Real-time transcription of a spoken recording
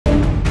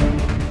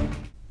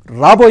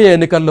రాబోయే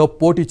ఎన్నికల్లో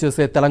పోటీ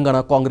చేసే తెలంగాణ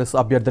కాంగ్రెస్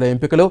అభ్యర్థుల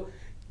ఎంపికలో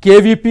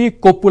కేవీపీ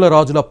కొప్పుల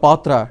రాజుల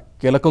పాత్ర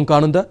కీలకం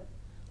కానుందా?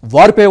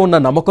 వారిపై ఉన్న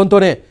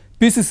నమ్మకంతోనే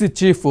పీసీసీ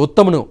చీఫ్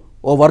ఉత్తమ్ను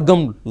ఓ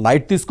వర్గం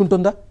లైట్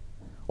తీసుకుంటుందా?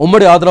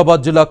 ఉమ్మడి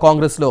ఆదిలాబాద్ జిల్లా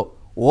కాంగ్రెస్లో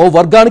ఓ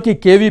వర్గానికి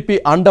కేవీపీ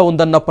అండ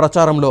ఉందన్న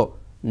ప్రచారంలో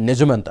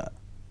నిజమెంత?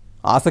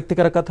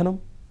 ఆసక్తికర కథనం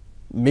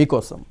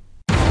మీకోసం.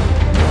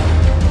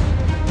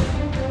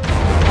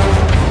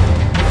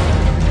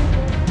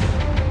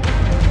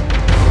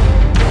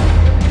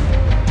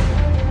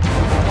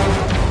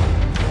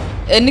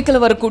 ఎన్నికల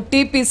వరకు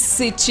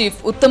టీపీసీ చీఫ్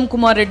ఉత్తమ్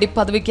కుమార్ రెడ్డి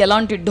పదవికి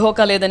ఎలాంటి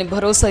ఢోకా లేదని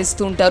భరోసా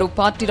ఇస్తూ ఉంటారు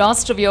పార్టీ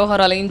రాష్ట్ర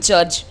వ్యవహారాల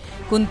ఇన్ఛార్జ్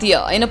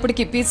కుంతియా.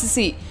 అయినప్పటికీ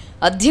పీసీసీ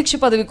అధ్యక్ష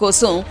పదవి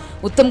కోసం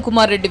ఉత్తమ్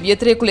కుమార్ రెడ్డి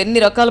వ్యతిరేకులు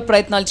ఎన్ని రకాల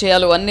ప్రయత్నాలు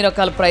చేయాలో అన్ని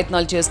రకాల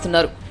ప్రయత్నాలు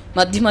చేస్తున్నారు.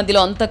 మధ్యలో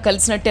అంతా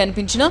కలిసినట్టే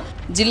అనిపించినా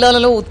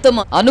జిల్లాలలో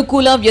ఉత్తమ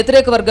అనుకూల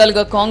వ్యతిరేక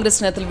వర్గాలుగా కాంగ్రెస్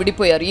నేతలు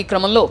విడిపోయారు. ఈ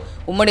క్రమంలో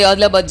ఉమ్మడి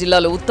ఆదిలాబాద్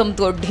జిల్లాలో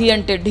ఉత్తమ్తో ఢీ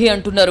అంటే ఢీ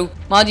అంటున్నారు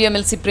మాజీ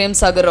ఎమ్మెల్సీ ప్రేమ్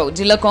సాగర్ రావు.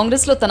 జిల్లా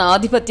కాంగ్రెస్ లో తన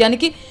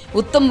ఆధిపత్యానికి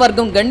ఉత్తమ్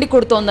వర్గం గండి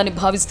కొడుతోందని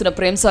భావిస్తున్న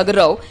ప్రేమ్ సాగర్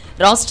రావు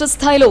రాష్ట్ర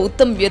స్థాయిలో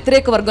ఉత్తమ్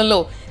వ్యతిరేక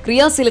వర్గంలో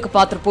క్రియాశీలక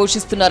పాత్ర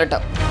పోషిస్తున్నారట.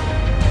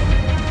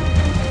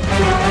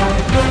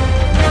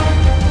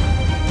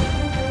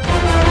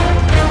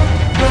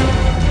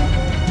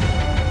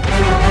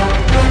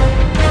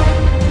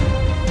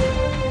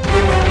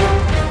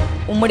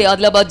 ఉమ్మడి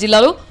ఆదిలాబాద్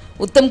జిల్లాలో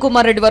ఉత్తమ్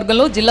కుమార్ రెడ్డి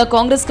వర్గంలో జిల్లా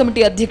కాంగ్రెస్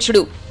కమిటీ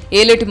అధ్యక్షుడు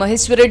ఏలేటి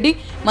మహేశ్వర్ రెడ్డి,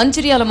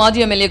 మంచిర్యాల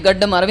మాజీ ఎమ్మెల్యే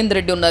గడ్డం అరవింద్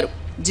రెడ్డి ఉన్నారు.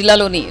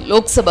 జిల్లాలోని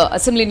లోక్సభ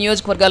అసెంబ్లీ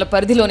నియోజకవర్గాల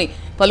పరిధిలోని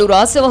పలువురు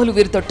ఆశావహులు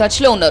వీరితో టచ్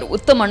లో ఉన్నారు.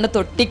 ఉత్తమ్ అండతో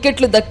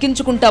టికెట్లు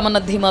దక్కించుకుంటామన్న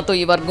ధీమాతో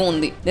ఈ వర్గం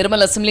ఉంది.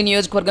 నిర్మల్ అసెంబ్లీ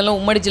నియోజకవర్గంలో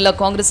ఉమ్మడి జిల్లా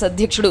కాంగ్రెస్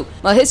అధ్యక్షుడు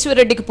మహేశ్వర్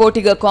రెడ్డికి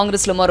పోటీగా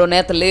కాంగ్రెస్ లో మరో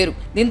నేత లేరు.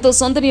 దీంతో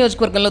సొంత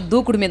నియోజకవర్గంలో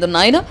దూకుడు మీద ఉన్న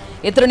ఆయన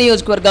ఇతర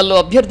నియోజకవర్గాల్లో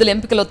అభ్యర్థుల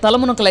ఎంపికలో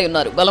తలమునకలై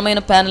ఉన్నారు.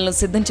 బలమైన ప్యానెల్ ను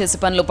సిద్ధం చేసి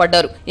పనిలో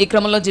పడ్డారు. ఈ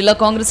క్రమంలో జిల్లా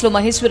కాంగ్రెస్ లో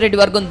మహేశ్వర్ రెడ్డి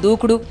వర్గం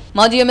దూకుడు,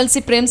 మాజీ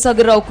ఎమ్మెల్సీ ప్రేమ్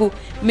సాగర్ రావుకు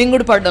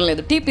మింగుడు పడడం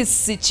లేదు.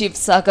 టీపీసీ చీఫ్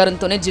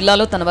సహకారంతోనే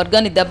జిల్లాలో తన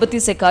వర్గాన్ని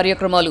దెబ్బతీసే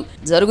కార్యక్రమాలు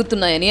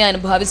జరుగుతున్నాయని ఆయన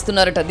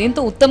భావిస్తున్నారట.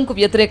 దీంతో ఉత్తమ్ కు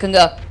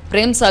వ్యతిరేకంగా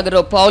ప్రేమ్ సాగర్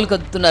రావు పావులు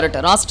కదుతున్నారట.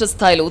 రాష్ట్ర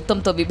స్థాయిలో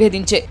ఉత్తమ్తో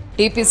విభేదించే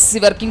TPC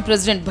working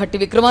president Bhatti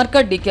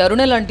Vikramarka, DK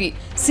అరుణ లాంటి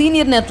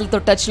సీనియర్ నేతలతో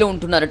టచ్ లో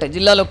ఉంటున్నారట.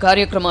 జిల్లాలో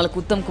కార్యక్రమాలకు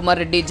ఉత్తమ్ కుమార్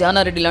రెడ్డి,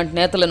 జానారెడ్డి లాంటి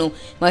నేతలను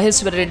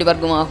మహేశ్వర్ రెడ్డి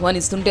వర్గం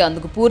ఆహ్వానిస్తుంటే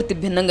అందుకు పూర్తి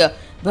భిన్నంగా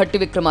భట్టి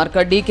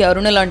విక్రమార్క, డీకే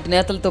అరుణ లాంటి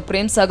నేతలతో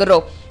ప్రేమ్ సాగర్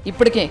రావు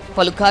ఇప్పటికే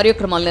పలు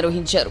కార్యక్రమాలు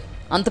నిర్వహించారు.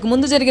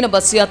 అంతకుముందు జరిగిన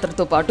బస్సు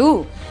యాత్రతో పాటు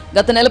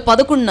గత నెల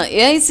 11న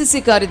ఏఐసీసీ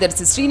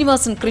కార్యదర్శి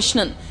శ్రీనివాసన్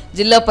కృష్ణన్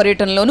జిల్లా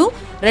పర్యటనలోనూ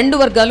రెండు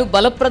వర్గాలు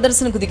బల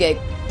ప్రదర్శనకు దిగాయి.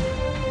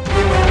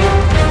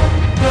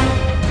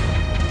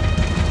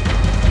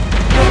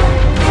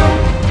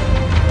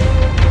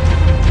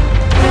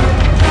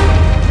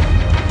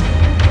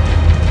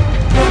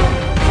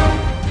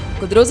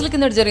 కొద్ది రోజుల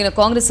కిందట జరిగిన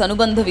కాంగ్రెస్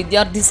అనుబంధ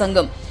విద్యార్థి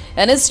సంఘం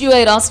ఎన్ఎస్యుఐ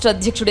రాష్ట్ర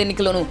అధ్యక్షుడు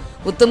ఎన్నికలోనూ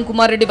ఉత్తమ్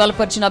కుమార్ రెడ్డి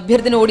బలపరిచిన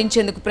అభ్యర్థిని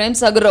ఓడించేందుకు ప్రేమ్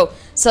సాగర్ రావు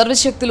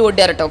సర్వశక్తులు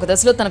ఒడ్డారట. ఒక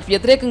దశలో తనకు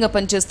వ్యతిరేకంగా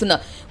పనిచేస్తున్న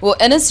ఓ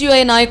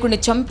ఎన్ఎస్యుఐ నాయకుడిని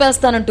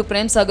చంపేస్తానంటూ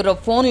ప్రేమ్ సాగర్ రావు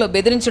ఫోన్లో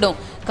బెదిరించడం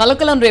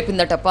కలకలం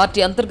రేపిందట.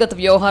 పార్టీ అంతర్గత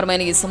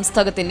వ్యవహారమైన ఈ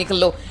సంస్థాగత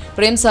ఎన్నికల్లో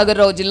ప్రేమ్ సాగర్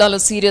రావు జిల్లాలో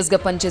సీరియస్ గా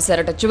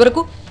పనిచేశారట.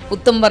 చివరకు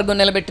ఉత్తమ్ వర్గం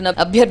నిలబెట్టిన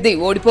అభ్యర్థి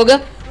ఓడిపోగా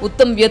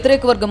ఉత్తమ్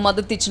వ్యతిరేక వర్గం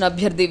మద్దతు ఇచ్చిన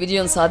అభ్యర్థి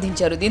విజయం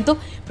సాధించారు. దీంతో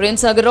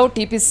ప్రేమ్ సాగర్ రావు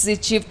టీపీసీ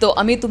చీఫ్ తో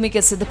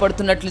అమీతుమీకే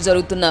సిద్ధపడుతున్నట్లు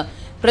జరుగుతున్న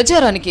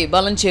ప్రచారానికి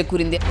బలం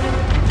చేకూరింది.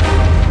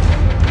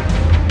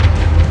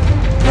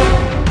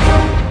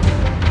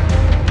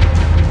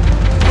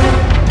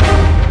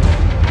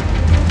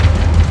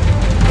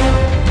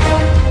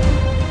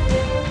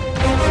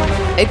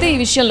 అయితే ఈ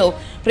విషయంలో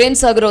ప్రేమ్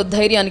సాగర్ రావు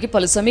ధైర్యానికి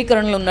పలు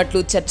సమీకరణలు ఉన్నట్లు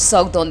చర్చ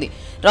సాగుతోంది.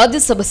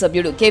 రాజ్యసభ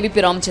సభ్యుడు కేవీపీ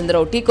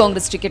రామచంద్రరావు టీ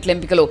కాంగ్రెస్ టికెట్ల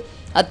ఎంపికలో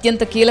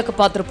అత్యంత కీలక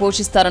పాత్ర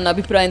పోషిస్తారన్న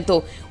అభిప్రాయంతో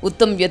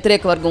ఉత్తమ్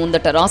వ్యతిరేక వర్గం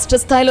ఉందట. రాష్ట్ర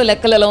స్థాయిలో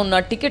లెక్కలలో ఉన్న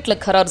టికెట్ల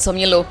ఖరారు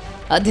సమయంలో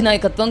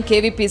అధినాయకత్వం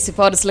కేవీపీ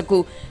సిఫారసులకు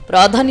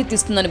ప్రాధాన్యత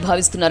ఇస్తుందని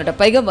భావిస్తున్నారట.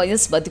 పైగా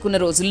వైఎస్ బతికున్న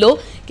రోజుల్లో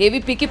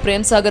కేవీపీకి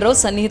ప్రేమ్ సాగర్ రావు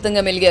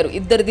సన్నిహితంగా మెలిగారు.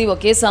 ఇద్దరిది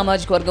ఒకే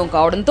సామాజిక వర్గం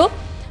కావడంతో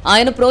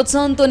ఆయన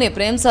ప్రోత్సాహంతోనే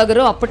ప్రేమ్ సాగర్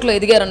రావు అప్పట్లో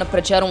ఎదిగారన్న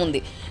ప్రచారం ఉంది.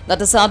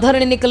 గత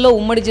సాధారణ ఎన్నికల్లో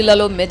ఉమ్మడి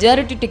జిల్లాలో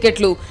మెజారిటీ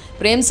టికెట్లు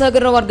ప్రేమ్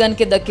సాగర్ రావు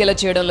వర్గానికి దక్కేలా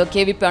చేయడంలో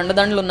కేవీపీ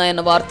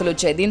అండదండలున్నాయన్న వార్తలు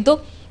వచ్చాయి. దీంతో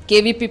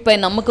కేవీపీపై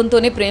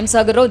నమ్మకంతోనే ప్రేమ్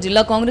సాగర్ రావు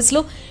జిల్లా కాంగ్రెస్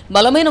లో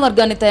బలమైన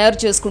వర్గాన్ని తయారు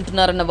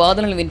చేసుకుంటున్నారన్న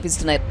వాదనలు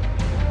వినిపిస్తున్నాయి.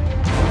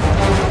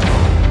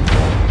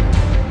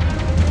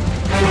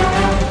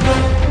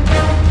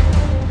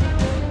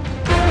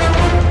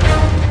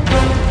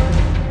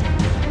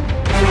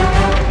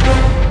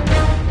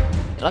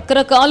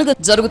 రకరకాలుగా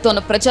జరుగుతోన్న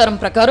ప్రచారం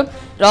ప్రకారం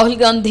రాహుల్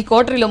గాంధీ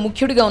కోటరీలో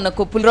ముఖ్యుడిగా ఉన్న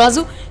కొప్పుల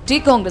రాజు టీ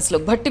కాంగ్రెస్ లో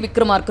భట్టి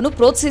విక్రమార్కను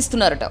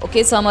ప్రోత్సహిస్తున్నారట.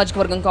 ఒకే సామాజిక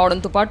వర్గం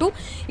కావడంతో పాటు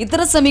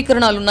ఇతర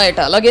సమీకరణాలున్నాయట.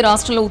 అలాగే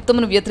రాష్ట్రంలో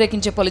ఉత్తమ్ను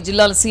వ్యతిరేకించే పలు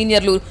జిల్లాల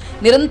సీనియర్లు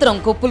నిరంతరం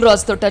కొప్పుల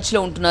రాజుతో టచ్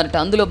లో ఉంటున్నారట.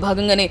 అందులో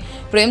భాగంగానే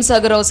ప్రేమ్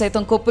సాగర్ రావు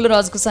సైతం కొప్పుల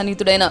రాజుకు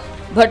సన్నిహితుడైన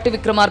భట్టి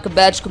విక్రమార్క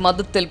బ్యాచ్ కు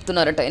మద్దతు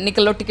తెలుపుతున్నారట.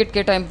 ఎన్నికల్లో టికెట్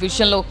కేటాయింపు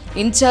విషయంలో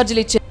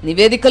ఇన్ఛార్జీలు ఇచ్చే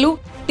నివేదికలు,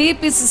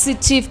 టీపీసీసీ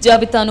చీఫ్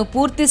జాబితాను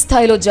పూర్తి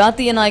స్థాయిలో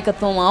జాతీయ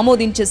నాయకత్వం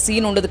ఆమోదించే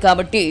సీన్ ఉండదు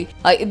కాబట్టి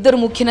ఆ ఇద్దరు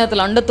ముఖ్య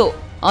నేతల అండతో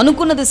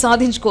అనుకున్నది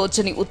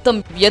సాధించుకోవచ్చని ఉత్తమ్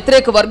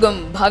వ్యతిరేక వర్గం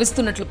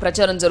భావిస్తున్నట్లు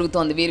ప్రచారం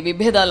జరుగుతోంది. వీరి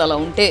విభేదాలు అలా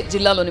ఉంటే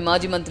జిల్లాలోని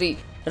మాజీ మంత్రి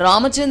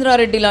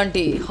రామచంద్రారెడ్డి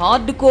లాంటి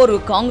హార్డ్ కోర్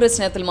కాంగ్రెస్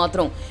నేతలు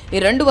మాత్రం ఈ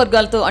రెండు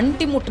వర్గాలతో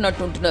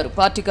అంటిముట్టినట్టు ఉంటున్నారు.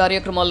 పార్టీ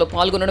కార్యక్రమాల్లో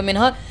పాల్గొనడం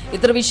మినహా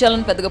ఇతర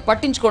విషయాలను పెద్దగా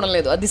పట్టించుకోవడం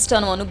లేదు.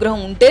 అధిష్టానం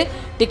అనుగ్రహం ఉంటే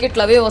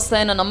టికెట్లు అవే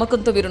వస్తాయన్న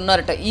నమ్మకంతో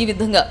వీరున్నారట. ఈ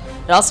విధంగా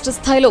రాష్ట్ర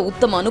స్థాయిలో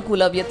ఉత్తమ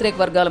అనుకూల వ్యతిరేక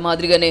వర్గాల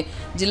మాదిరిగానే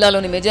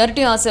జిల్లాలోని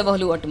మెజారిటీ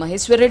ఆశావహులు అటు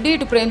మహేశ్వర్ రెడ్డి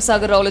ఇటు ప్రేమ్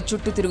సాగర్ రావుల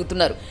చుట్టూ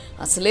తిరుగుతున్నారు.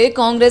 అసలే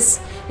కాంగ్రెస్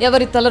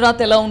ఎవరి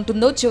తలరాత ఎలా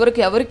ఉంటుందో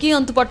చివరికి ఎవరికీ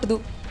అంతుపట్టదు.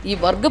 ఈ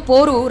వర్గ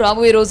పోరు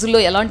రాబోయే రోజుల్లో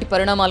ఎలాంటి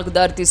పరిణామాలకు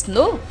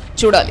దారితీస్తుందో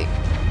చూడాలి.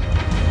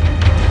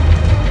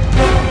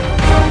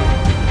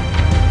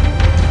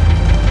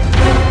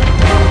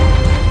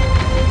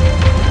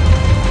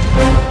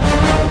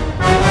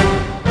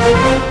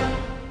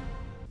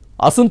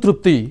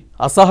 అసంతృప్తి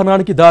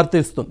అసహనానికి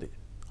దారితీస్తుంది.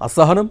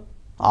 అసహనం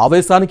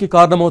ఆవేశానికి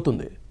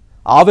కారణమవుతుంది.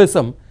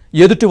 ఆవేశం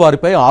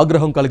ఎదుటివారిపై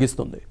ఆగ్రహం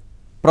కలిగిస్తుంది.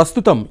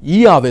 ప్రస్తుతం ఈ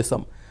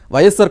ఆవేశం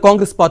వైఎస్ఆర్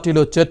కాంగ్రెస్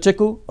పార్టీలో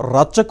చర్చకు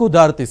రచ్చకు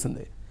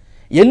దారితీసింది.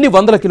 ఎన్ని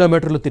వందల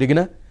కిలోమీటర్లు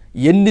తిరిగినా,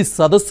 ఎన్ని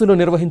సదస్సులు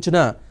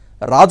నిర్వహించినా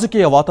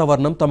రాజకీయ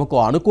వాతావరణం తమకు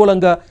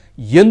అనుకూలంగా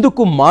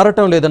ఎందుకు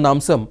మారటం లేదన్న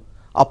అంశం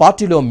ఆ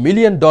పార్టీలో $1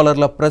 మిలియన్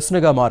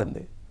ప్రశ్నగా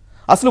మారింది.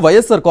 అసలు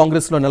వైఎస్ఆర్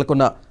కాంగ్రెస్లో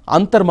నెలకొన్న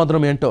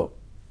అంతర్మదనం ఏంటో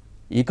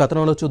ఈ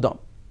కథనంలో చూద్దాం.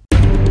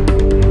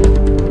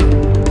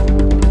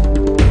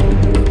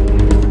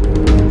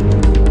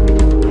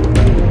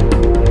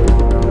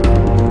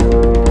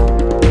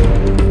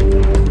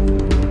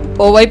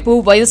 ఓవైపు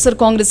వైఎస్ఆర్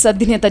కాంగ్రెస్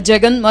అధినేత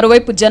జగన్,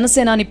 మరోవైపు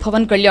జనసేనాని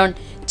పవన్ కళ్యాణ్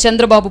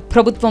చంద్రబాబు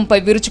ప్రభుత్వంపై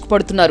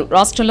విరుచుకుపడుతున్నారు.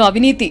 రాష్ట్రంలో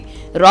అవినీతి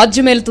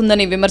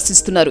రాజ్యమేలుతుందని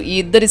విమర్శిస్తున్నారు. ఈ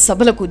ఇద్దరి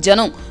సభలకు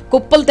జనం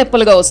కుప్పలు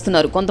తెప్పలుగా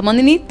వస్తున్నారు.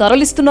 కొంతమందిని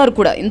తరలిస్తున్నారు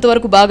కూడా.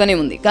 ఇంతవరకు బాగానే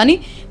ఉంది. కానీ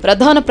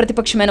ప్రధాన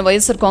ప్రతిపక్షమైన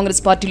వైఎస్ఆర్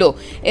కాంగ్రెస్ పార్టీలో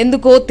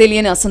ఎందుకో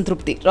తెలియని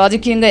అసంతృప్తి,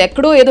 రాజకీయంగా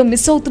ఎక్కడో ఏదో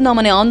మిస్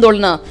అవుతున్నామనే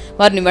ఆందోళన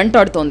వారిని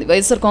వెంటాడుతోంది.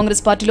 వైఎస్ఆర్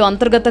కాంగ్రెస్ పార్టీలో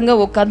అంతర్గతంగా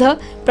ఓ కథ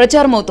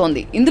ప్రచారం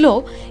అవుతోంది. ఇందులో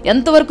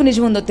ఎంతవరకు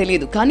నిజం ఉందో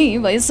తెలియదు. కానీ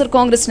వైఎస్ఆర్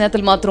కాంగ్రెస్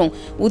నేతలు మాత్రం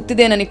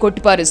ఉత్తిదేనని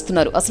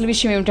కొట్టిపారేస్తున్నారు. అసలు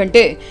విషయం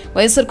ఏమిటంటే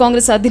వైఎస్ఆర్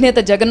కాంగ్రెస్ అధినేత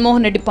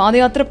జగన్మోహన్ రెడ్డి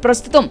పాదయాత్ర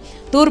ప్రస్తుతం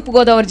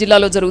తూర్పుగోదావరి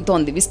జిల్లాలో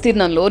జరుగుతోంది.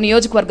 విస్తీర్ణంలో,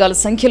 నియోజకవర్గాల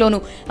సంఖ్యలోనూ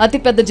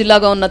అతిపెద్ద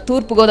జిల్లాగా ఉన్న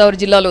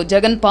తూర్పుగోదావరి జిల్లాలో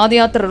జగన్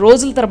పాదయాత్ర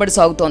రోజుల తరబడి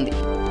సాగుతోంది.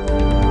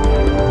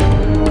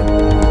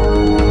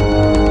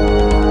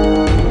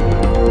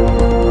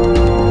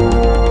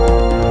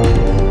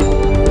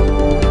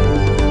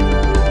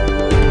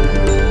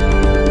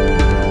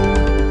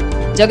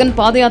 జగన్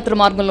పాదయాత్ర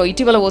మార్గంలో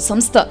ఇటీవల ఓ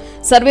సంస్థ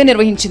సర్వే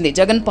నిర్వహించింది.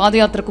 జగన్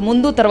పాదయాత్రకు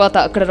ముందు తర్వాత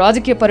అక్కడ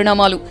రాజకీయ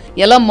పరిణామాలు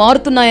ఎలా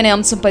మారుతున్నాయనే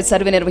అంశంపై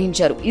సర్వే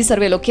నిర్వహించారు. ఈ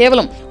సర్వేలో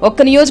కేవలం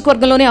ఒక్క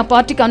నియోజకవర్గంలోనే ఆ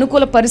పార్టీకి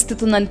అనుకూల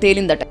పరిస్థితి ఉందని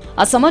తేలిందట.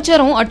 ఆ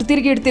సమాచారం అటు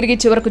తిరిగి ఇటు తిరిగి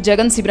చివరకు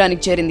జగన్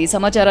శిబిరానికి చేరింది. ఈ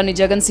సమాచారాన్ని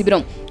జగన్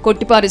శిబిరం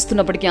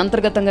కొట్టిపారిస్తున్నప్పటికీ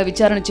అంతర్గతంగా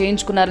విచారణ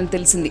చేయించుకున్నారని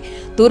తెలిసింది.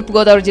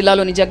 తూర్పుగోదావరి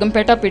జిల్లాలోని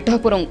జగ్గంపేట,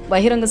 పిఠాపురం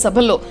బహిరంగ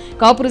సభల్లో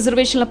కాపు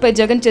రిజర్వేషన్లపై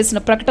జగన్ చేసిన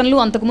ప్రకటనలు,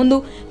 అంతకుముందు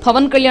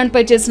పవన్ కళ్యాణ్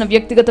పై చేసిన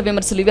వ్యక్తిగత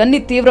విమర్శలు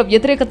ఇవన్నీ తీవ్ర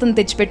వ్యతిరేకతను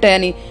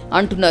తెచ్చిపెట్టాయని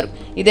అంటున్నారు.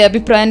 ఇదే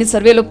అభిప్రాయాన్ని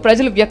సర్వేలో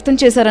ప్రజలు వ్యక్తం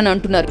చేశారని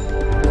అంటున్నారు.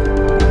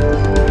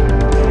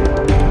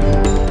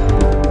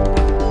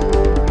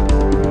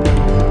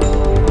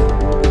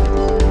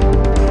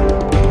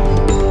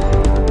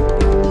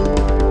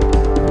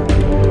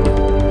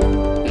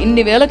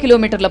 ఇన్ని వేల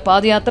కిలోమీటర్ల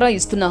పాదయాత్ర,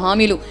 ఇస్తున్న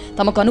హామీలు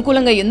తమకు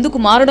అనుకూలంగా ఎందుకు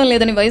మారడం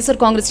లేదని వైఎస్ఆర్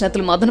కాంగ్రెస్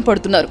నేతలు మదన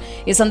పడుతున్నారు.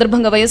 ఈ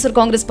సందర్భంగా వైఎస్ఆర్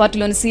కాంగ్రెస్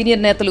పార్టీలోని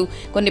సీనియర్ నేతలు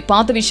కొన్ని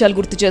పాత విషయాలు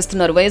గుర్తు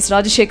చేస్తున్నారు. వైఎస్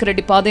రాజశేఖర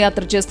రెడ్డి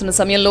పాదయాత్ర చేస్తున్న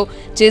సమయంలో,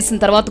 చేసిన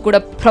తర్వాత కూడా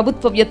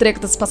ప్రభుత్వ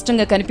వ్యతిరేకత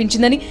స్పష్టంగా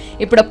కనిపించిందని,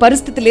 ఇప్పుడు ఆ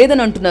పరిస్థితి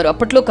లేదని అంటున్నారు.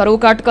 అప్పట్లో కరువు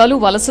కాటకాలు,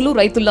 వలసలు,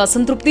 రైతుల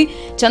అసంతృప్తి,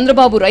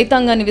 చంద్రబాబు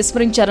రైతాంగాన్ని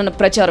విస్మరించారన్న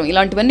ప్రచారం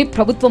ఇలాంటివన్నీ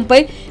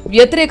ప్రభుత్వంపై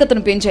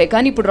వ్యతిరేకతను పెంచాయి.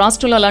 కానీ ఇప్పుడు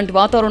రాష్ట్రంలో అలాంటి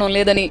వాతావరణం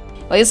లేదని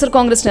వైఎస్ఆర్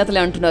కాంగ్రెస్ నేతలే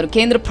అంటున్నారు.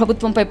 కేంద్ర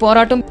ప్రభుత్వంపై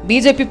పోరాటం,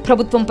 బీజేపీ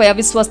ప్రభుత్వంపై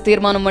అవిశ్వాస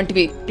తీర్మానం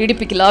వంటివి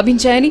టీడీపీకి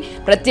లాభించాయని,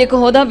 ప్రత్యేక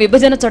హోదా,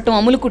 విభజన చట్టం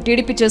అమలుకు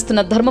టీడీపీ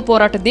చేస్తున్న ధర్మ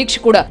పోరాట దీక్ష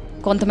కూడా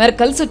కొంతమేర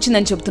కలిసి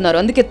వచ్చిందని చెబుతున్నారు.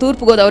 అందుకే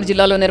తూర్పుగోదావరి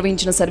జిల్లాలో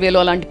నిర్వహించిన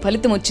సర్వేలో అలాంటి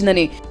ఫలితం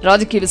వచ్చిందని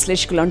రాజకీయ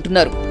విశ్లేషకులు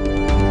అంటున్నారు.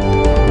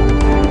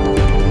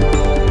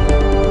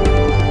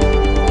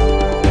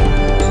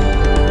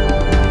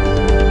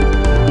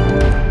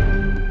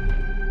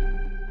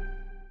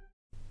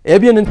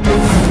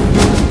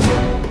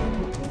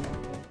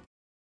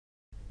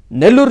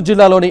 నెల్లూరు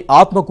జిల్లాలోని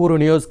ఆత్మకూరు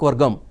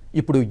నియోజకవర్గం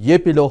ఇప్పుడు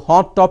ఏపీలో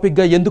హాట్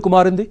టాపిక్గా ఎందుకు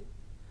మారింది?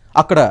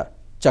 అక్కడ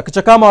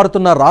చకచకా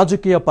మారుతున్న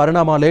రాజకీయ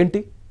పరిణామాలేంటి?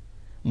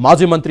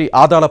 మాజీ మంత్రి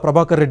ఆదాల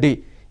ప్రభాకర్ రెడ్డి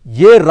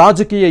ఏ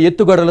రాజకీయ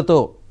ఎత్తుగడలతో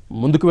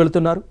ముందుకు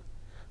వెళుతున్నారు?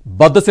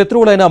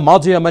 బద్ధశత్రువులైన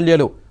మాజీ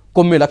ఎమ్మెల్యేలు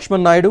కొమ్మి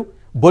లక్ష్మణ్ నాయుడు,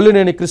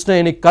 బొల్లినేని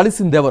కృష్ణయ్యని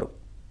కలిసిందెవరు?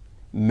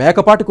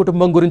 మేకపాటి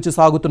కుటుంబం గురించి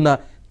సాగుతున్న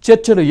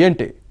చర్చలు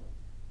ఏంటి?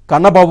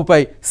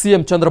 కన్నబాబుపై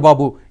సీఎం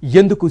చంద్రబాబు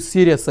ఎందుకు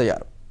సీరియస్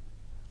అయ్యారు?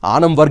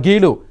 ఆనం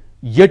వర్గీయులు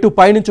ఎటు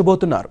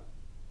పయనించబోతున్నారు?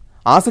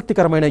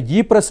 ఆసక్తికరమైన ఈ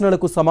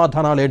ప్రశ్నలకు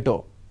సమాధానాలేంటో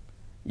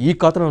ఈ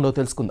కథనంలో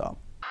తెలుసుకుందాం.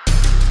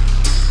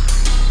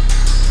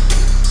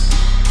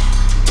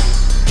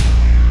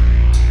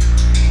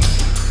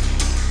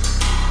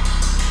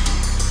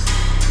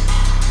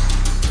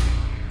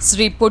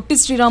 శ్రీ పొట్టి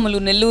శ్రీరాములు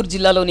నెల్లూరు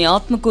జిల్లాలోని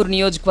ఆత్మకూరు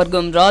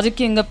నియోజకవర్గం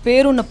రాజకీయంగా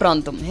పేరున్న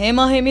ప్రాంతం.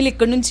 హేమాహేమీలు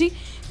ఇక్కడి నుంచి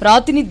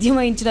ప్రాతినిధ్యం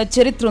వహించిన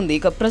చరిత్ర ఉంది.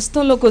 ఇక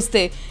ప్రస్తుతంలోకి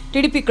వస్తే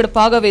టీడీపీ ఇక్కడ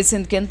పాగా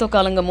వేసేందుకు ఎంతో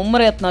కాలంగా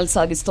ముమ్మరయత్నాలు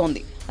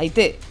సాగిస్తోంది.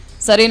 అయితే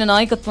సరైన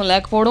నాయకత్వం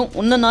లేకపోవడం,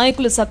 ఉన్న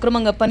నాయకులు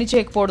సక్రమంగా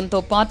పనిచేయకపోవడంతో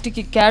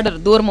పార్టీకి క్యాడర్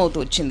దూరమవుతూ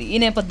వచ్చింది. ఈ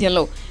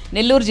నేపథ్యంలో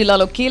నెల్లూరు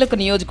జిల్లాలో కీలక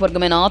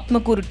నియోజకవర్గమైన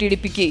ఆత్మకూరు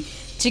టీడీపీకి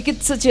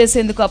చికిత్స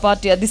చేసేందుకు ఆ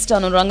పార్టీ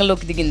అధిష్టానం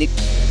రంగంలోకి దిగింది.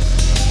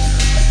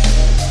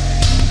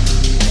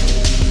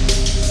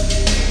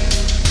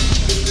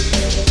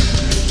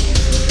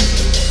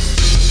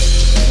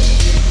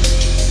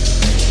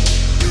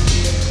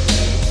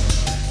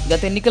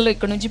 గత ఎన్నికల్లో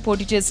ఇక్కడి నుంచి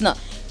పోటీ చేసిన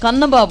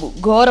కన్నబాబు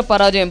ఘోర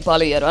పరాజయం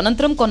పాలయ్యారు.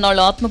 అనంతరం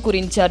కొన్నాళ్లు ఆత్మకూరు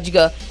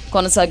ఇన్ఛార్జిగా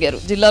కొనసాగారు.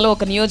 జిల్లాలో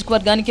ఒక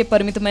నియోజకవర్గానికే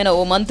పరిమితమైన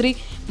ఓ మంత్రి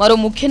మరో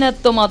ముఖ్య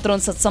నేతతో మాత్రం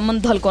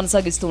సత్సంబంధాలు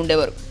కొనసాగిస్తూ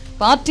ఉండేవారు.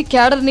 పార్టీ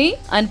క్యాడర్ని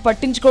ఆయన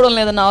పట్టించుకోవడం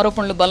లేదన్న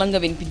ఆరోపణలు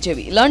బలంగా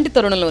వినిపించేవి. ఇలాంటి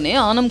తరుణంలోనే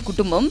ఆనం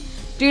కుటుంబం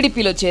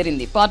టీడీపీలో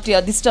చేరింది. పార్టీ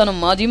అధిష్టానం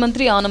మాజీ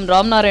మంత్రి ఆనం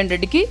రామనారాయణ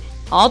రెడ్డికి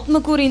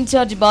ఆత్మకూరు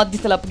ఇన్ఛార్జ్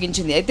బాధ్యతలు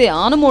అప్పగించింది. అయితే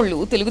ఆనమోళ్లు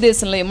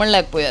తెలుగుదేశంలో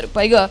ఇమ్మడలేకపోయారు.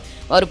 పైగా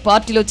వారు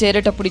పార్టీలో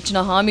చేరేటప్పుడు ఇచ్చిన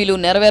హామీలు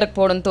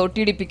నెరవేరకపోవడంతో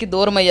టీడీపీకి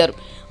దూరమయ్యారు.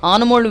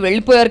 ఆనమోళ్లు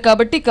వెళ్లిపోయారు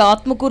కాబట్టి ఇక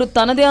ఆత్మకూరు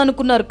తనదే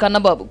అనుకున్నారు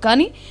కన్నబాబు.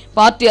 కానీ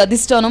పార్టీ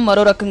అధిష్టానం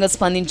మరో రకంగా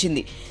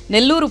స్పందించింది.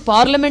 నెల్లూరు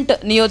పార్లమెంట్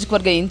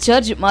నియోజకవర్గ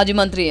ఇన్ఛార్జ్ మాజీ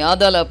మంత్రి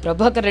ఆదాల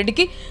ప్రభాకర్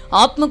రెడ్డికి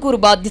ఆత్మకూరు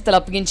బాధ్యతలు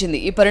అప్పగించింది.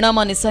 ఈ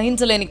పరిణామాన్ని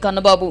సహించలేని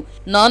కన్నబాబు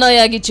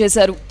నానాయాగి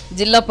చేశారు.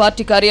 జిల్లా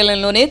పార్టీ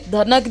కార్యాలయంలోనే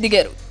ధర్నాకి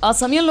దిగారు. ఆ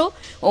సమయంలో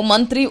ఓ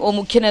మంత్రి, ఓ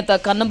ముఖ్య నేత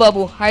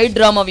కన్నబాబు హై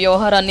డ్రామా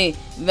వ్యవహారాన్ని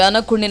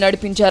వెనక్కుండి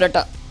నడిపించారట.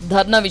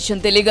 ధర్నా విషయం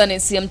తెలియగానే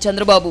సీఎం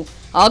చంద్రబాబు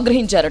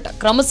ఆగ్రహించారట.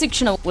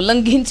 క్రమశిక్షణ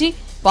ఉల్లంఘించి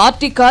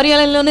పార్టీ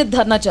కార్యాలయంలోనే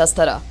ధర్నా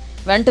చేస్తారా,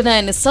 వెంటనే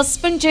ఆయన్ని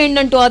సస్పెండ్ చేయండి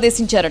అంటూ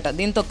ఆదేశించారట.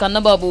 దీంతో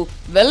Kannababu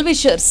well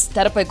wishers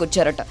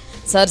తెరపైకొచ్చారట.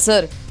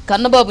 Sir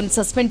కన్నబాబుని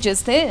suspend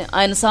చేస్తే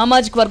ఆయన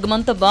సామాజిక వర్గం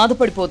అంతా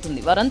బాధపడిపోతుంది,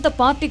 వారంతా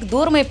పార్టీకి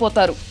దూరం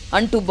అయిపోతారు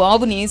అంటూ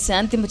బాబుని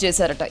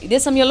శాంతింపచేశారట. ఇదే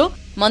సమయంలో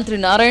మంత్రి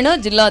నారాయణ,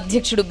 జిల్లా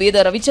అధ్యక్షుడు బీద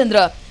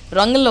రవిచంద్ర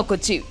రంగంలోకి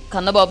వచ్చి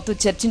కన్నబాబుతో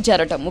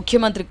చర్చించారట.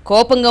 ముఖ్యమంత్రి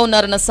కోపంగా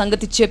ఉన్నారన్న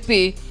సంగతి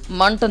చెప్పి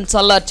మంటను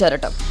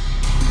చల్లార్చారట.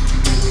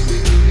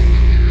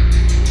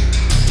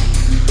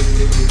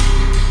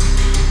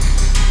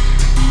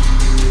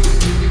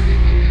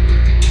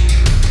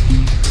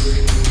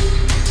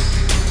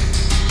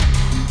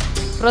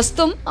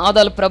 ప్రస్తుతం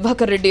ఆదాల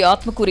ప్రభాకర్ రెడ్డి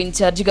ఆత్మకూరు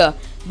ఇన్ఛార్జిగా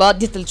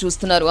బాధ్యతలు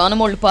చూస్తున్నారు.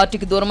 ఆనమోళ్లు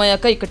పార్టీకి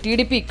దూరమయ్యాక ఇక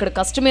టీడీపీ ఇక్కడ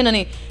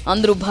కష్టమేనని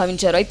అందరూ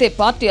భావించారు. అయితే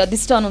పార్టీ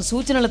అధిష్టానం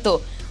సూచనలతో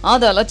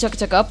ఆదాల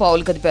చకచకా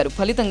పావులు కదిపారు.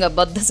 ఫలితంగా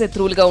బద్ధ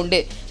శత్రువులుగా ఉండే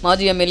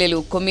మాజీ ఎమ్మెల్యేలు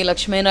కొమ్మి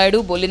Lakshmi Naidu,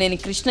 Bollineni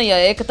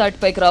Krishnaiah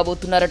ఏకతాటిపైకి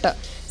రాబోతున్నారట.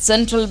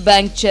 Central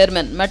bank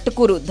chairman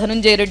Mettakuru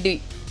Dhananjaya Reddy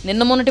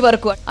నిన్న మొన్నటి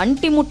వరకు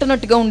అంటి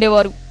ముట్టనట్టుగా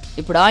ఉండేవారు.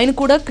 ఇప్పుడు ఆయన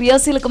కూడా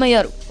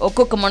క్రియాశీలకమయ్యారు.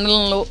 ఒక్కొక్క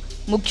మండలంలో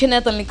ముఖ్య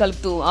నేతల్ని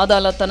కలుపుతూ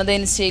ఆదాల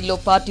తనదైన శైలిలో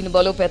పార్టీని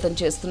బలోపేతం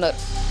చేస్తున్నారు.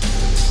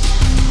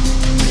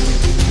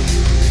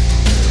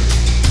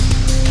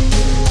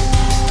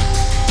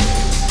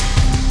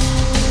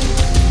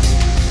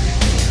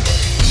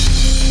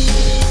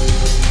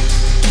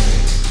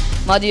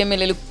 మాజీ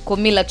ఎమ్మెల్యేలు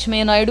కొమ్మి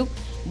లక్ష్మీనాయుడు,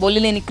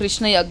 బొల్లినేని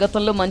కృష్ణయ్య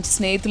గతంలో మంచి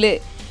స్నేహితులే.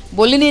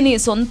 బొల్లినేని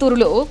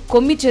సొంతూరులో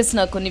కొమ్మి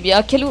చేసిన కొన్ని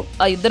వ్యాఖ్యలు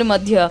ఆ ఇద్దరి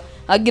మధ్య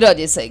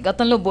అగ్గిరాజేశాయి.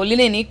 గతంలో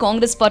బొల్లినేని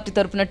కాంగ్రెస్ పార్టీ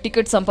తరఫున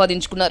టికెట్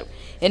సంపాదించుకున్నారు.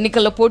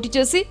 ఎన్నికల్లో పోటీ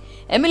చేసి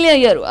ఎమ్మెల్యే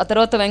అయ్యారు. ఆ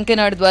తర్వాత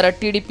వెంకయ్యనాయుడు ద్వారా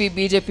టీడీపీ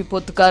బీజేపీ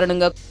పొత్తు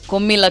కారణంగా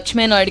కొమ్మి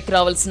లక్ష్మీనాయుడికి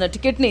రావాల్సిన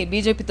టికెట్ని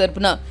బీజేపీ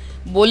తరఫున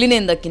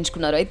బొల్లినేని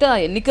దక్కించుకున్నారు. అయితే ఆ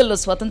ఎన్నికల్లో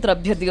స్వతంత్ర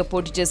అభ్యర్థిగా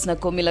పోటీ చేసిన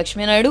కొమ్మి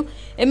లక్ష్మీనాయుడు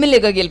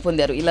ఎమ్మెల్యేగా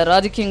గెలుపొందారు. ఇలా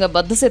రాజకీయంగా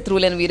బద్ధ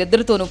శత్రువులైన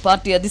వీరిద్దరితోనూ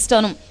పార్టీ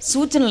అధిష్టానం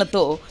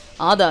సూచనలతో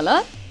ఆదాల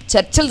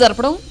చర్చలు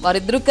జరపడం,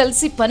 వారిద్దరూ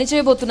కలిసి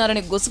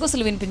పనిచేయబోతున్నారని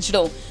గుసగుసలు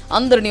వినిపించడం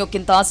అందరినీ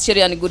ఒకంత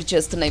ఆశ్చర్యానికి గురి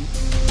చేస్తున్నాయి.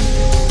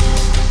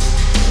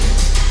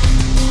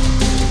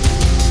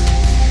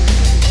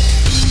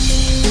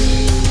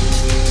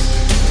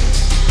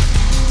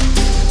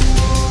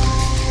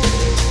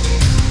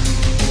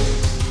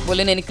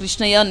 బొల్లినేని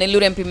కృష్ణయ్య,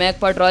 నెల్లూరు ఎంపీ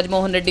మేకపాటి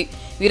రాజమోహన్ రెడ్డి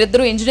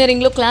వీరిద్దరూ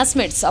ఇంజనీరింగ్లో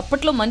క్లాస్మేట్స్.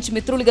 అప్పట్లో మంచి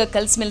మిత్రులుగా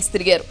కలిసిమెలిసి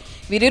తిరిగారు.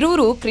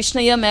 వీరిరువురు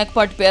కృష్ణయ్య,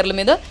 మేకపాటి పేర్ల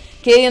మీద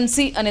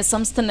కేఎంసీ అనే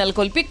సంస్థను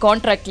నెలకొల్పి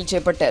కాంట్రాక్టులు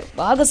చేపట్టారు.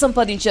 బాగా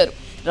సంపాదించారు.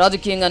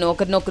 రాజకీయంగానే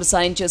ఒకరినొకరు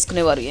సాయం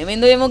చేసుకునేవారు.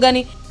 ఏమైందో ఏమో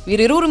కానీ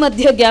వీరిరువురు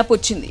మధ్య గ్యాప్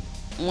వచ్చింది.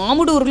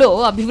 మాముడూరులో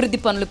అభివృద్ధి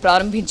పనులు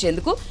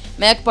ప్రారంభించేందుకు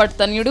మేకపాటి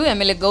తన్యుడు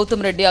ఎమ్మెల్యే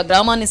గౌతమ్ రెడ్డి ఆ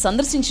గ్రామాన్ని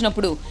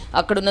సందర్శించినప్పుడు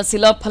అక్కడున్న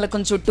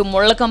శిలాఫలకం చుట్టూ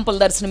ముళ్ల కంపలు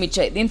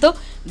దర్శనమిచ్చాయి. దీంతో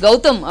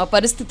గౌతమ్ ఆ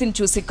పరిస్థితిని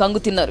చూసి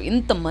కంగు తిన్నారు.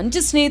 ఇంత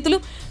మంచి స్నేహితులు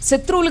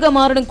శత్రువులుగా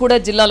మారడం కూడా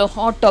జిల్లాలో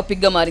హాట్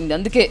టాపిక్ గా మారింది.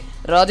 అందుకే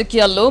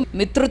రాజకీయాల్లో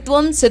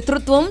మిత్రత్వం,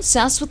 శత్రుత్వం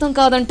శాశ్వతం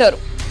కాదంటారు.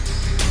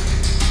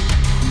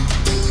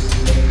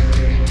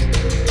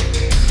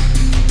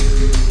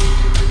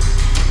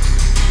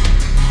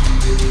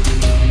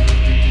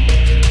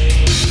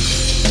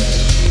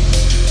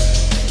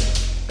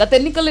 గత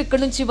ఎన్నికల్లో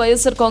ఇక్కడి నుంచి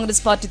వైఎస్ఆర్ కాంగ్రెస్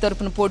పార్టీ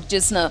తరఫున పోటీ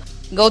చేసిన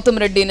గౌతమ్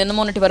రెడ్డి నిన్న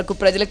మొన్నటి వరకు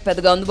ప్రజలకు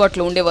పెద్దగా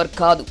అందుబాటులో ఉండేవారు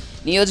కాదు.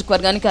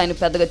 నియోజకవర్గానికి ఆయన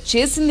పెద్దగా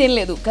చేసిందేం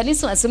లేదు.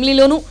 కనీసం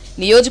అసెంబ్లీలోనూ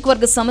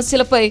నియోజకవర్గ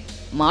సమస్యలపై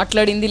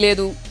మాట్లాడింది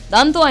లేదు.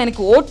 దాంతో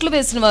ఆయనకు ఓట్లు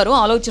వేసిన వారు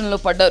ఆలోచనలో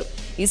పడ్డారు.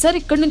 ఈసారి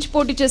ఇక్కడి నుంచి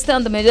పోటీ చేస్తే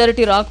అంత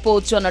మెజారిటీ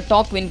రాకపోవచ్చు అన్న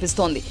టాక్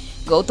వినిపిస్తోంది.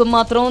 గౌతమ్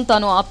మాత్రం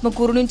తాను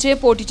ఆత్మకూరు నుంచే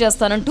పోటీ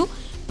చేస్తానంటూ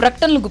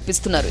ప్రకటనలు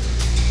గుప్పిస్తున్నారు.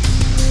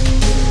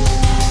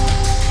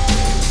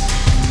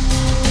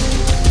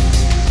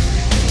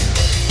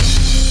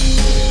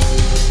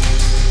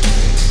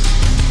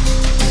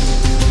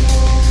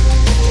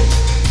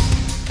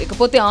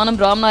 ఇకపోతే ఆనం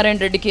రామనారాయణ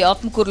రెడ్డికి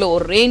ఆత్మకూరులో ఓ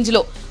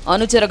రేంజ్లో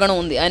అనుచరగణం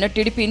ఉంది. ఆయన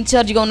టీడీపీ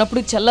ఇన్ఛార్జిగా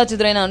ఉన్నప్పుడు చెల్లా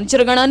చెదురైన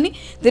అనుచరగణాన్ని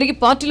తిరిగి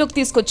పార్టీలోకి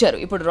తీసుకొచ్చారు.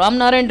 ఇప్పుడు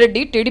రామనారాయణ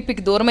రెడ్డి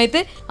టీడీపీకి దూరమైతే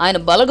ఆయన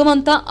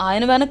బలగమంతా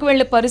ఆయన వెనక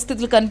వెళ్లే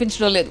పరిస్థితులు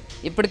కనిపించడం లేదు.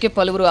 ఇప్పటికే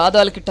పలువురు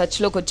ఆదాలకి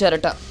టచ్లోకి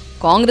వచ్చారట.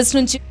 కాంగ్రెస్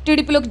నుంచి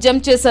టీడీపీలోకి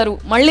జంప్ చేశారు.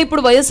 మళ్ళీ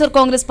ఇప్పుడు వైఎస్ఆర్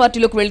కాంగ్రెస్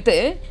పార్టీలోకి వెళ్తే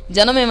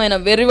జనం ఏమైనా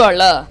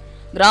వెర్రివాళ్ళ?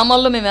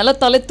 గ్రామాల్లో మేము ఎలా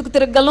తలెత్తుకు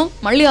తిరగలం?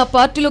 మళ్ళీ ఆ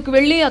పార్టీలోకి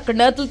వెళ్ళి అక్కడ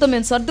నేతలతో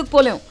మేము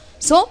సర్దుకుపోలేం.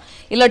 సో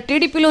ఇలా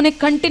టీడీపీలోనే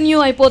కంటిన్యూ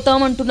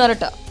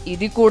అయిపోతామంటున్నారట.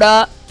 ఇది కూడా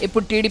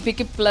ఇప్పుడు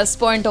టీడీపీకి ప్లస్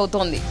పాయింట్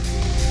అవుతోంది.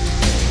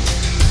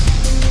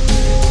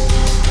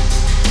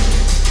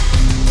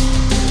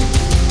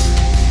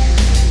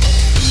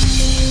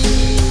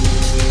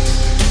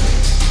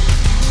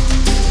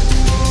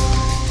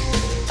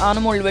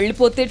 ఆనమోళ్ళు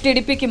వెళ్ళిపోతే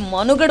టీడీపీకి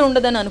మనుగడ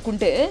ఉండదని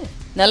అనుకుంటే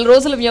నెల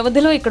రోజుల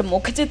వ్యవధిలో ఇక్కడ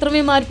ముఖ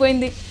చిత్రమే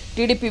మారిపోయింది.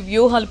 టీడీపీ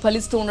వ్యూహాలు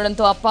ఫలిస్తూ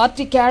ఉండడంతో ఆ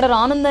పార్టీ క్యాడర్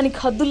ఆనందానికి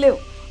హద్దులు లేవు.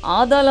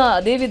 ఆదాల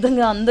అదే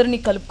విధంగా అందరినీ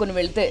కలుపుకొని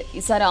వెళ్తే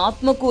ఈసారి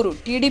ఆత్మకూరు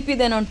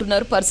టీడీపీదేని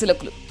అంటున్నారు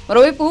పరిశీలకులు.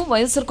 మరోవైపు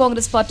వైఎస్ఆర్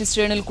కాంగ్రెస్ పార్టీ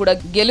శ్రేణులు కూడా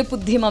గెలుపు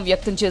ధీమా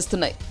వ్యక్తం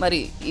చేస్తున్నాయి. మరి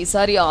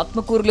ఈసారి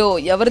ఆత్మకూరులో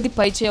ఎవరిది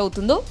పైచేయి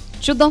అవుతుందో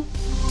చూద్దాం.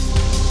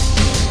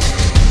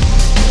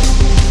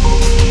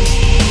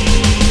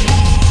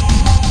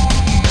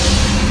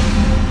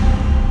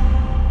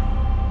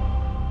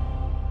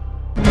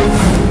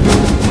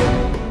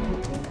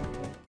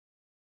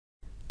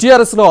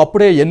 టీఆర్ఎస్లో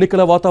అప్పుడే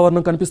ఎన్నికల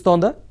వాతావరణం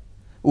కనిపిస్తోందా?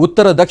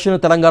 ఉత్తర దక్షిణ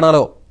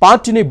తెలంగాణలో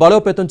పార్టీని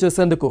బలోపేతం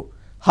చేసేందుకు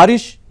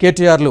హరీష్,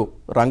 కేటీఆర్లు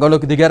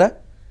రంగంలోకి దిగారా?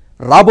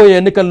 రాబోయే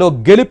ఎన్నికల్లో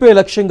గెలిపే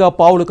లక్ష్యంగా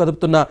పావులు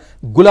కదుపుతున్న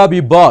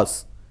గులాబీ బాస్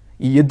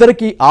ఈ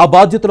ఇద్దరికీ ఆ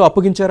బాధ్యతలు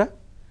అప్పగించారా?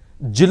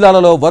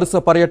 జిల్లాలలో వరుస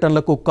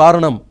పర్యటనలకు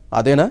కారణం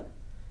అదేనా?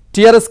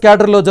 టీఆర్ఎస్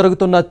క్యాడర్లో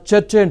జరుగుతున్న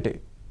చర్చ ఏంటి?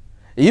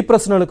 ఈ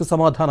ప్రశ్నలకు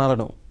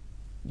సమాధానాలను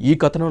ఈ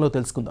కథనంలో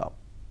తెలుసుకుందాం.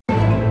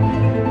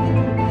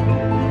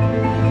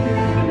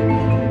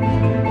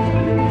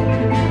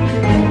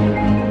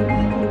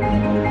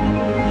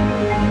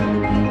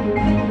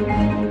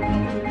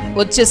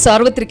 వచ్చే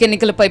సార్వత్రిక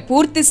ఎన్నికలపై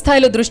పూర్తి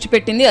స్థాయిలో దృష్టి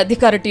పెట్టింది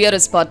అధికార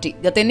టీఆర్ఎస్ పార్టీ.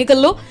 గత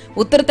ఎన్నికల్లో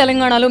ఉత్తర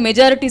తెలంగాణలో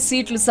మెజారిటీ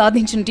సీట్లు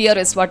సాధించిన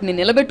టీఆర్ఎస్ వాటిని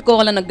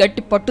నిలబెట్టుకోవాలన్న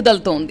గట్టి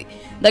పట్టుదలతో ఉంది.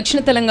 దక్షిణ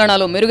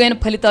తెలంగాణలో మెరుగైన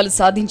ఫలితాలు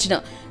సాధించిన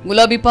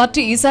గులాబీ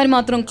పార్టీ ఈసారి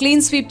మాత్రం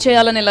క్లీన్ స్వీప్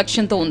చేయాలనే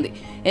లక్ష్యంతో ఉంది.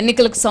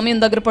 ఎన్నికలకు సమయం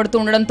దగ్గర పడుతూ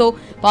ఉండడంతో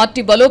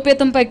పార్టీ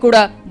బలోపేతంపై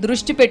కూడా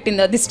దృష్టి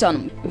పెట్టింది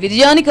అధిష్టానం.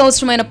 విజయానికి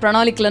అవసరమైన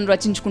ప్రణాళికలను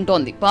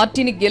రచించుకుంటోంది.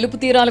 పార్టీని గెలుపు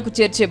తీరాలకు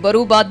చేర్చే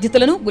బరువు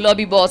బాధ్యతలను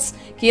గులాబీ బాస్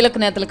కీలక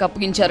నేతలకు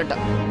అప్పగించారట.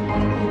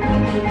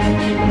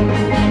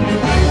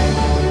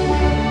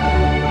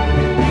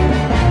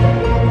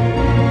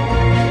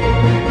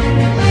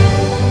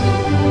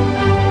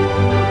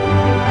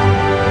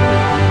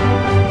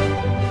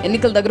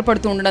 ఎన్నికలు దగ్గర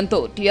పడుతూ ఉండడంతో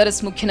టీఆర్ఎస్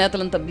ముఖ్య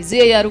నేతలంతా బిజీ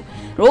అయ్యారు.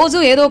 రోజు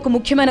ఏదో ఒక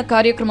ముఖ్యమైన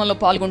కార్యక్రమంలో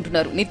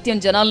పాల్గొంటున్నారు. నిత్యం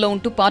జనాల్లో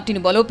ఉంటూ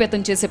పార్టీని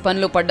బలోపేతం చేసే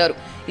పనిలో పడ్డారు.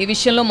 ఈ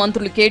విషయంలో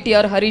మంత్రులు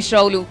కేటీఆర్, హరీష్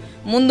రావులు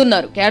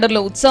ముందున్నారు.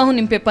 కేడర్లో ఉత్సాహం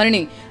నింపే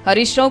పనిని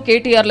హరీష్ రావు,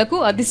 కేటీఆర్లకు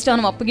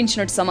అధిష్టానం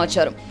అప్పగించినట్టు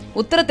సమాచారం.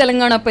 ఉత్తర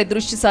తెలంగాణపై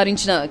దృష్టి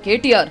సారించిన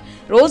కేటీఆర్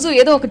రోజు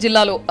ఏదో ఒక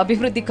జిల్లాలో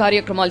అభివృద్ధి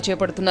కార్యక్రమాలు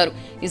చేపడుతున్నారు.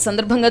 ఈ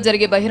సందర్భంగా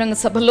జరిగే బహిరంగ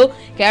సభల్లో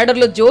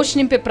కేడర్లో జోష్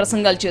నింపే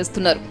ప్రసంగాలు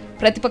చేస్తున్నారు.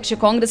 ప్రతిపక్ష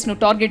కాంగ్రెస్ ను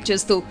టార్గెట్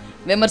చేస్తూ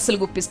విమర్శలు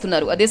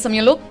గుప్పిస్తున్నారు. అదే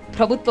సమయంలో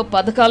ప్రభుత్వ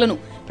పథకాలను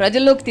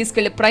ప్రజల్లోకి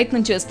తీసుకెళ్లే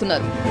ప్రయత్నం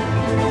చేస్తున్నారు.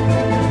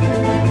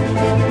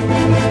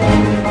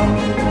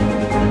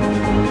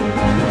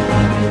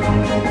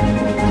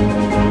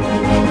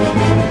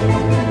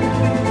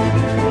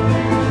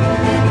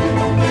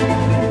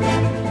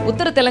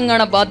 ఉత్తర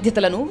తెలంగాణ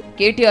బాధ్యతలను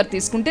కేటీఆర్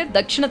తీసుకుంటే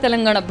దక్షిణ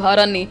తెలంగాణ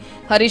భారాన్ని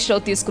హరీష్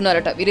రావు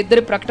తీసుకున్నారట.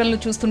 వీరిద్దరి ప్రకటనలు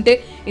చూస్తుంటే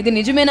ఇది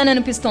నిజమేనని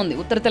అనిపిస్తోంది.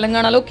 ఉత్తర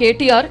తెలంగాణలో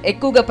కేటీఆర్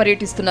ఎక్కువగా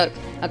పర్యటిస్తున్నారు.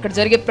 అక్కడ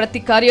జరిగే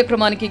ప్రతి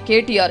కార్యక్రమానికి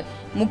కేటీఆర్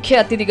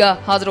ముఖ్య అతిథిగా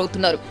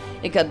హాజరవుతున్నారు.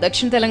 ఇక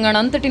దక్షిణ తెలంగాణ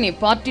అంతటిని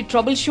party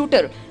trouble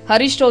shooter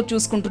Harish Rao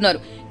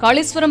చూసుకుంటున్నారు.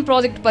 కాళేశ్వరం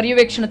ప్రాజెక్టు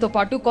పర్యవేక్షణతో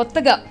పాటు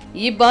కొత్తగా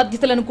ఈ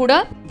బాధ్యతలను కూడా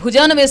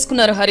భుజాన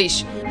వేసుకున్నారు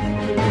హరీష్.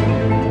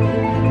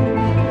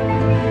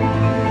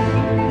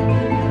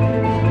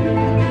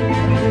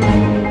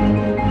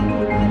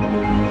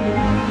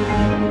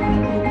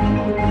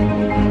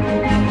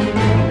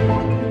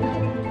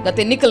 గత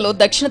ఎన్నికల్లో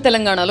దక్షిణ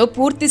తెలంగాణలో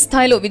పూర్తి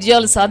స్థాయిలో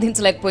విజయాలు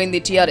సాధించలేకపోయింది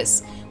టీఆర్ఎస్.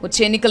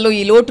 వచ్చే ఎన్నికల్లో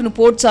ఈ లోటును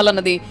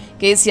పోడ్చాలన్నది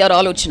కేసీఆర్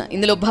ఆలోచన.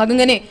 ఇందులో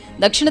భాగంగానే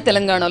దక్షిణ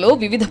తెలంగాణలో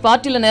వివిధ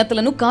పార్టీల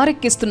నేతలను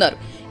కారెక్కిస్తున్నారు.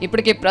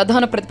 ఇప్పటికే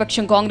ప్రధాన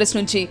ప్రతిపక్షం కాంగ్రెస్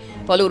నుంచి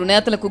పలువురు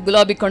నేతలకు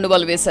గులాబీ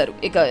కండువాలు వేశారు.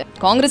 ఇక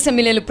కాంగ్రెస్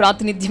ఎమ్మెల్యేలు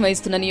ప్రాతినిధ్యం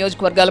వహిస్తున్న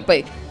నియోజకవర్గాలపై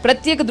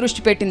ప్రత్యేక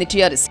దృష్టి పెట్టింది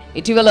టీఆర్ఎస్.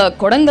 ఇటీవల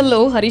కొడంగల్లో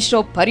హరీష్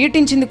రావు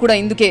పర్యటించింది కూడా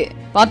ఇందుకే.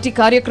 పార్టీ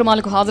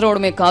కార్యక్రమాలకు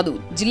హాజరవడమే కాదు,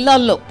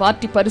 జిల్లాల్లో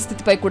పార్టీ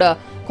పరిస్థితిపై కూడా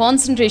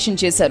కాన్సంట్రేషన్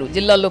చేశారు.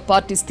 జిల్లాల్లో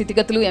పార్టీ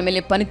స్థితిగతులు,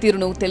 ఎమ్మెల్యే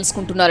పనితీరును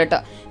తెలుసుకుంటున్నారట.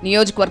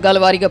 నియోజకవర్గాల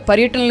వారీగా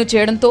పర్యటనలు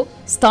చేయడంతో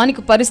స్థానిక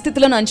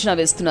పరిస్థితులను అంచనా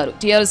వేస్తున్నారు.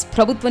 టీఆర్ఎస్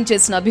ప్రభుత్వం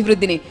చేసిన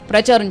అభివృద్ధిని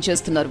ప్రచారం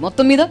చేస్తున్నారు.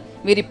 మొత్తం మీద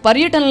వీరి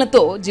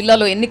పర్యటనలతో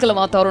జిల్లాలో ఎన్నికల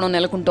వాతావరణం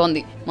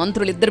నెలకొంటోంది.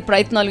 మంత్రులిద్దరి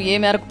ప్రయత్నాలు ఏ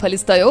మేరకు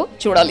ఫలిస్తాయో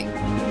చూడాలి.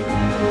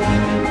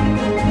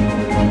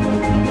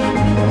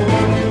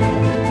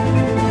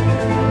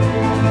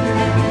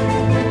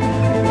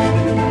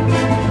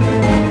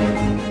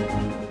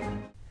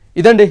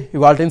 ఇదండి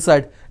ఇవాళ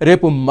ఇన్సైడ్.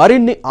 రేపు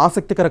మరిన్ని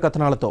ఆసక్తికర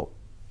కథనాలతో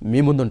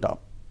మీ ముందుంటాం.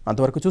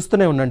 అంతవరకు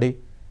చూస్తూనే ఉండండి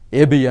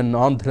ఏబిఎన్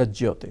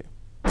ఆంధ్రజ్యోతి.